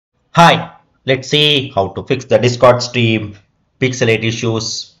Hi, let's see how to fix the Discord stream pixelate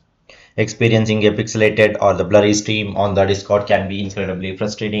issues. Experiencing a pixelated or the blurry stream on the Discord can be incredibly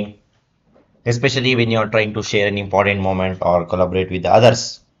frustrating, especially when you're trying to share an important moment or collaborate with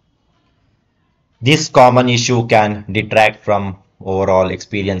others. This common issue can detract from overall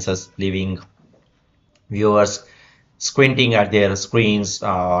experiences, leaving viewers squinting at their screens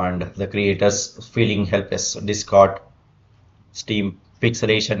and the creators feeling helpless. Discord Steam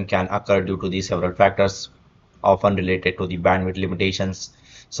pixelation can occur due to the several factors, often related to the bandwidth limitations,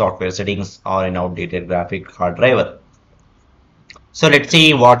 software settings, or an outdated graphic card driver. So let's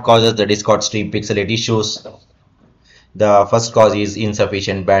see what causes the Discord stream pixelate issues. The first cause is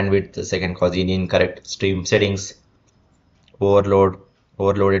insufficient bandwidth. The second cause is incorrect stream settings, overload,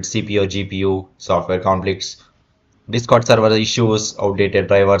 overloaded CPU or GPU, software conflicts, Discord server issues, outdated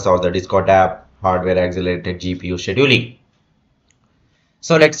drivers, or the Discord app, hardware accelerated GPU scheduling.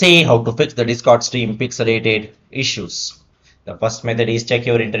 So let's see how to fix the Discord stream pixelated issues. The first method is check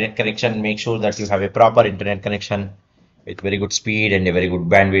your internet connection. Make sure that you have a proper internet connection with very good speed and a very good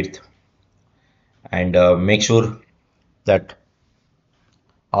bandwidth. And make sure that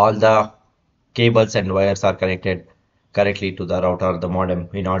all the cables and wires are connected correctly to the router or the modem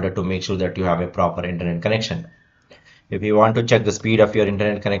in order to make sure that you have a proper internet connection. If you want to check the speed of your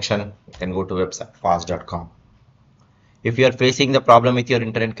internet connection, you can go to website fast.com. If you are facing the problem with your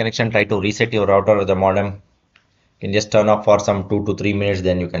internet connection, try to reset your router or the modem. You can just turn off for some 2 to 3 minutes,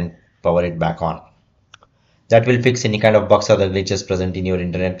 then you can power it back on. That will fix any kind of bugs or the glitches present in your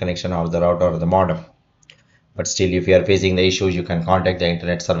internet connection or the router or the modem. But still, if you are facing the issues, you can contact the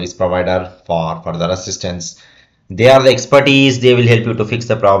internet service provider for further assistance. They are the expertise, they will help you to fix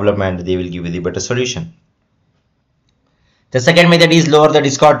the problem and they will give you the better solution. The second method is lower the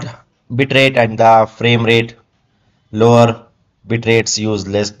Discord bitrate and the frame rate. Lower bitrates use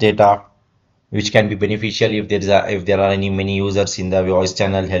less data, which can be beneficial if there are many users in the voice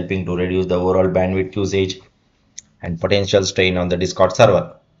channel, helping to reduce the overall bandwidth usage and potential strain on the Discord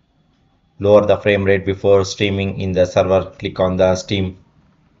server. Lower the frame rate before streaming in the server. Click on the Steam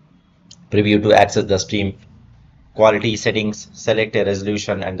preview to access the stream quality settings. Select a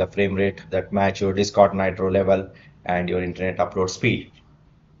resolution and the frame rate that match your Discord Nitro level and your internet upload speed.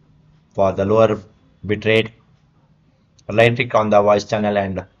 For the lower bitrate, right click on the voice channel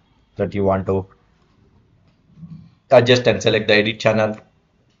and that you want to adjust and select the edit channel.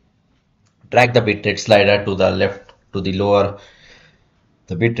 Drag the bitrate slider to the left to the lower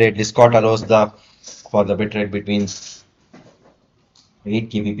the bitrate. Discord allows for the bitrate between 8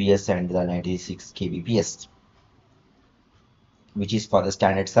 kbps and the 96 kbps, which is for the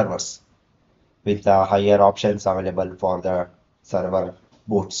standard servers, with the higher options available for the server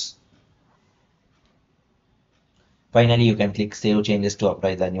boots. Finally, you can click Save Changes to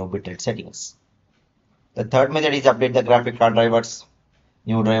apply the new bitrate settings. The third method is update the graphic card drivers.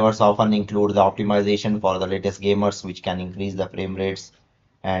 New drivers often include the optimization for the latest gamers, which can increase the frame rates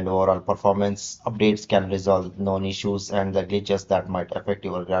and overall performance. Updates can resolve known issues and the glitches that might affect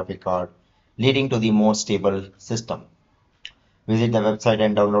your graphic card, leading to the more stable system. Visit the website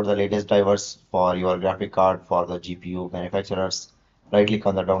and download the latest drivers for your graphic card for the GPU manufacturers. Right click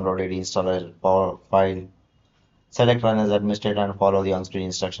on the downloaded installer file. Select Run as Administrator and follow the on-screen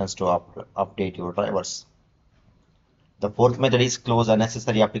instructions to update your drivers. The fourth method is close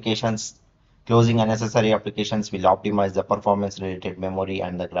unnecessary applications. Closing unnecessary applications will optimize the performance-related memory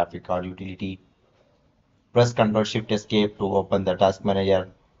and the graphic card utility. Press Ctrl-Shift Escape to open the Task Manager.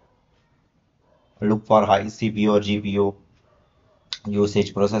 Look for high CPU or GPU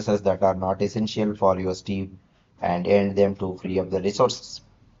usage processes that are not essential for your Steam and end them to free up the resources.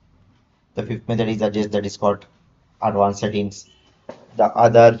 The fifth method is adjust the Discord advanced settings. The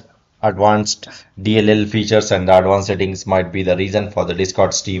other advanced DLL features and the advanced settings might be the reason for the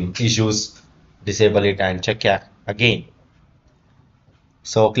Discord stream issues. Disable it and check again.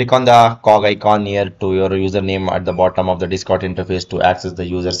 So click on the cog icon near to your username at the bottom of the Discord interface to access the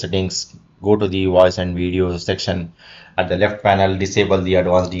user settings. Go to the voice and video section at the left panel. Disable the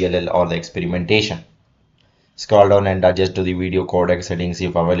advanced DLL or the experimentation. Scroll down and adjust to the video codec settings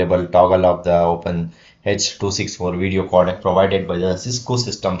if available. Toggle off the open H.264 video codec provided by the Cisco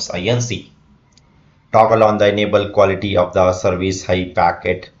Systems Inc. Toggle on the enable quality of the service high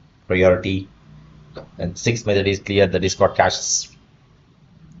packet priority. And sixth method is clear the Discord caches.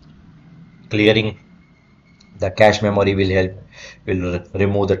 Clearing the cache memory will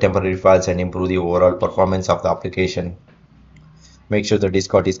remove the temporary files and improve the overall performance of the application. Make sure the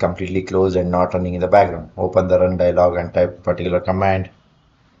Discord is completely closed and not running in the background. Open the run dialog and type a particular command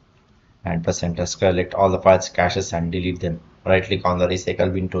and press enter. Select all the files, caches and delete them. Right click on the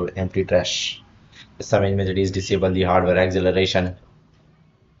recycle bin to empty trash. The seventh method is disable the hardware acceleration.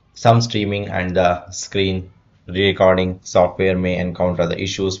 Some streaming and the screen recording software may encounter the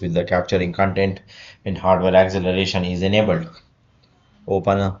issues with the capturing content when hardware acceleration is enabled.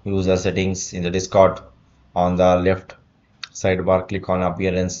 Open user settings in the Discord. On the left sidebar, click on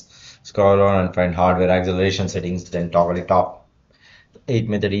appearance, scroll down and find hardware acceleration settings, then toggle it off. Eighth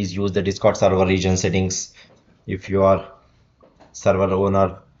method is use the Discord server region settings. If you are server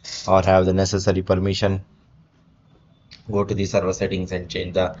owner or have the necessary permission, go to the server settings and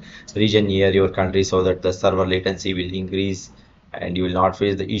change the region near your country so that the server latency will increase and you will not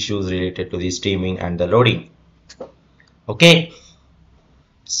face the issues related to the streaming and the loading. Okay,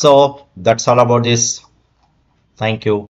 so that's all about this. Thank you.